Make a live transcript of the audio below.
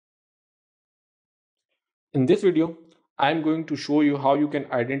In this video, I'm going to show you how you can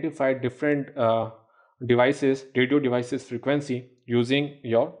identify different devices, radio devices frequency using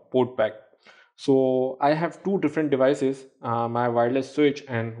your PortaPack. So I have two different devices, my wireless switch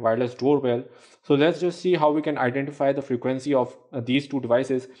and wireless doorbell. So let's just see how we can identify the frequency of these two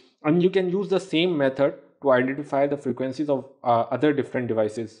devices. And you can use the same method to identify the frequencies of other different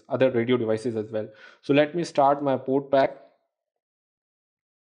devices, other radio devices as well. So let me start my PortaPack.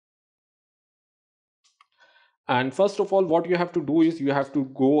 And first of all, what you have to do is you have to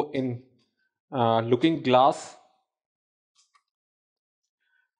go in looking glass,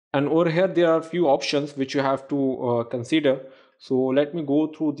 and over here there are a few options which you have to consider. So let me go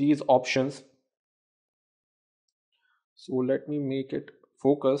through these options. So let me make it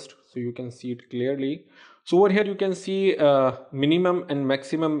focused so you can see it clearly. So over here you can see minimum and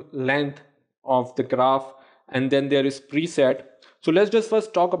maximum length of the graph, and then there is preset. So let's just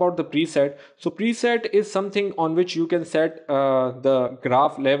first talk about the preset. So preset is something on which you can set the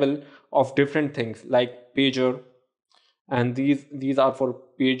graph level of different things like pager, and these are for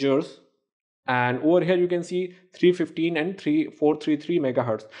pagers. And over here you can see 315 and 433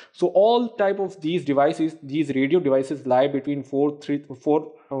 megahertz. So all type of these devices, these radio devices, lie between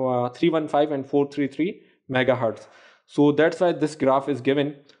 315 and 433 megahertz. So that's why this graph is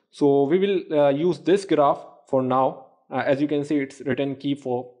given. So we will use this graph for now. As you can see, it's written key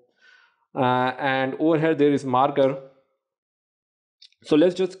 4, and over here there is marker. So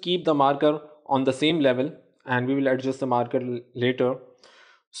let's just keep the marker on the same level, and we will adjust the marker later.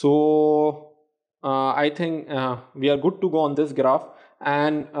 So I think we are good to go on this graph.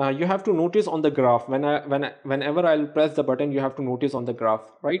 And you have to notice on the graph, whenever I'll press the button, you have to notice on the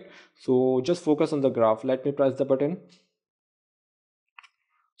graph, right? So just focus on the graph. Let me press the button.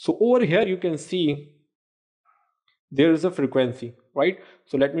 So over here you can see there is a frequency, right?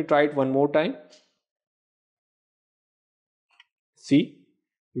 So let me try it one more time. See,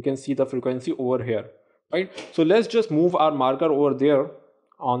 you can see the frequency over here, right? So let's just move our marker over there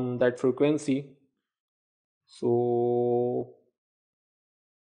on that frequency. So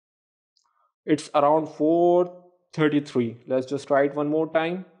it's around 433. Let's just try it one more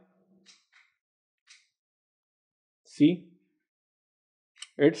time. See,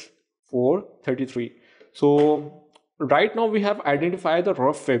 it's 433. So right now we have identified the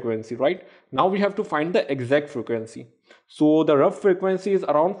rough frequency, right? Now we have to find the exact frequency. So the rough frequency is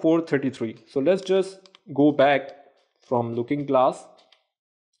around 433. So let's just go back from looking glass,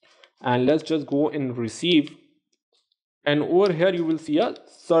 and let's just go in receive, and over here you will see a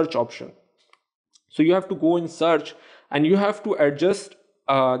search option. So you have to go in search, and you have to adjust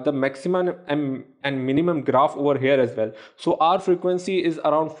the maximum and minimum graph over here as well. So our frequency is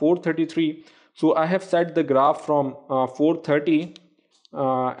around 433. So I have set the graph from 430,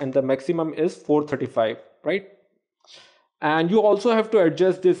 and the maximum is 435, right? And you also have to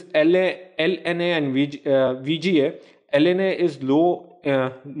adjust this LNA and VGA. LNA is low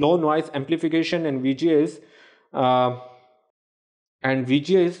noise amplification, and VGA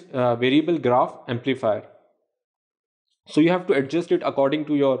is variable graph amplifier. So you have to adjust it according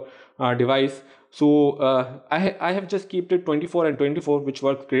to your device. So I have just kept it 24 and 24, which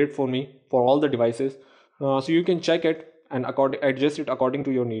works great for me for all the devices. So you can check it and adjust it according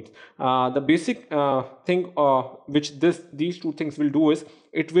to your needs. The basic thing which these two things will do is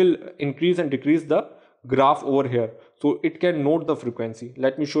it will increase and decrease the graph over here. So it can note the frequency.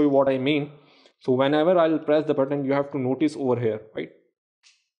 Let me show you what I mean. So whenever I'll press the button, you have to notice over here, right?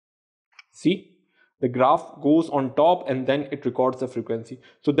 See, the graph goes on top and then it records the frequency.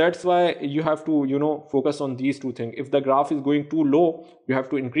 So that's why you have to, focus on these two things. If the graph is going too low, you have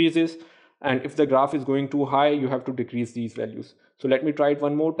to increase this. And if the graph is going too high, you have to decrease these values. So let me try it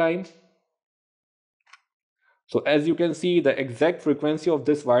one more time. So as you can see, the exact frequency of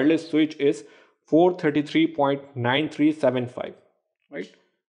this wireless switch is 433.9375, right?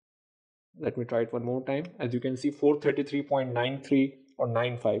 Let me try it one more time. As you can see, 433.93 or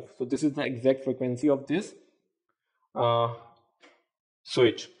 95. So this is the exact frequency of this uh,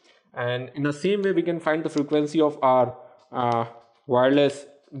 switch. And in the same way, we can find the frequency of our wireless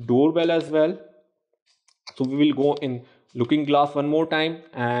doorbell as well. So we will go in looking glass one more time,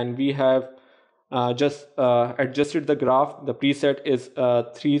 and we have just adjusted the graph. The preset is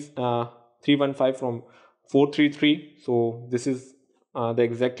 315 from 433. So this is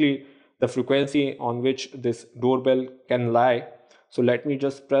exactly the frequency on which this doorbell can lie. So let me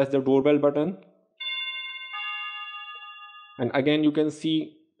just press the doorbell button, and again you can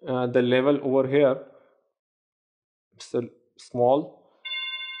see the level over here. It's small,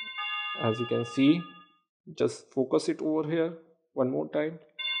 as you can see. Just focus it over here one more time.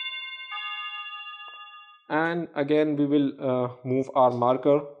 And again we will move our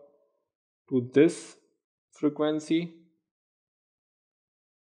marker to this frequency,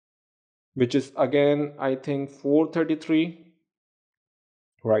 which is again I think 433,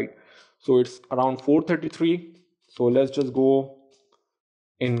 right? So it's around 433. So let's just go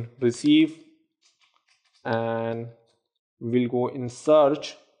in receive and we'll go in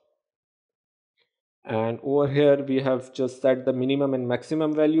search, and over here we have just set the minimum and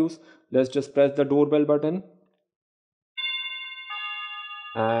maximum values. Let's just press the doorbell button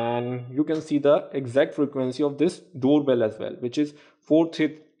and you can see the exact frequency of this doorbell as well, which is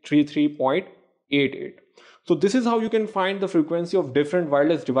 433.88. so this is how you can find the frequency of different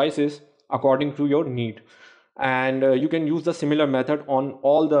wireless devices according to your need, and you can use the similar method on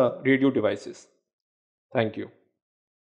all the radio devices. Thank you.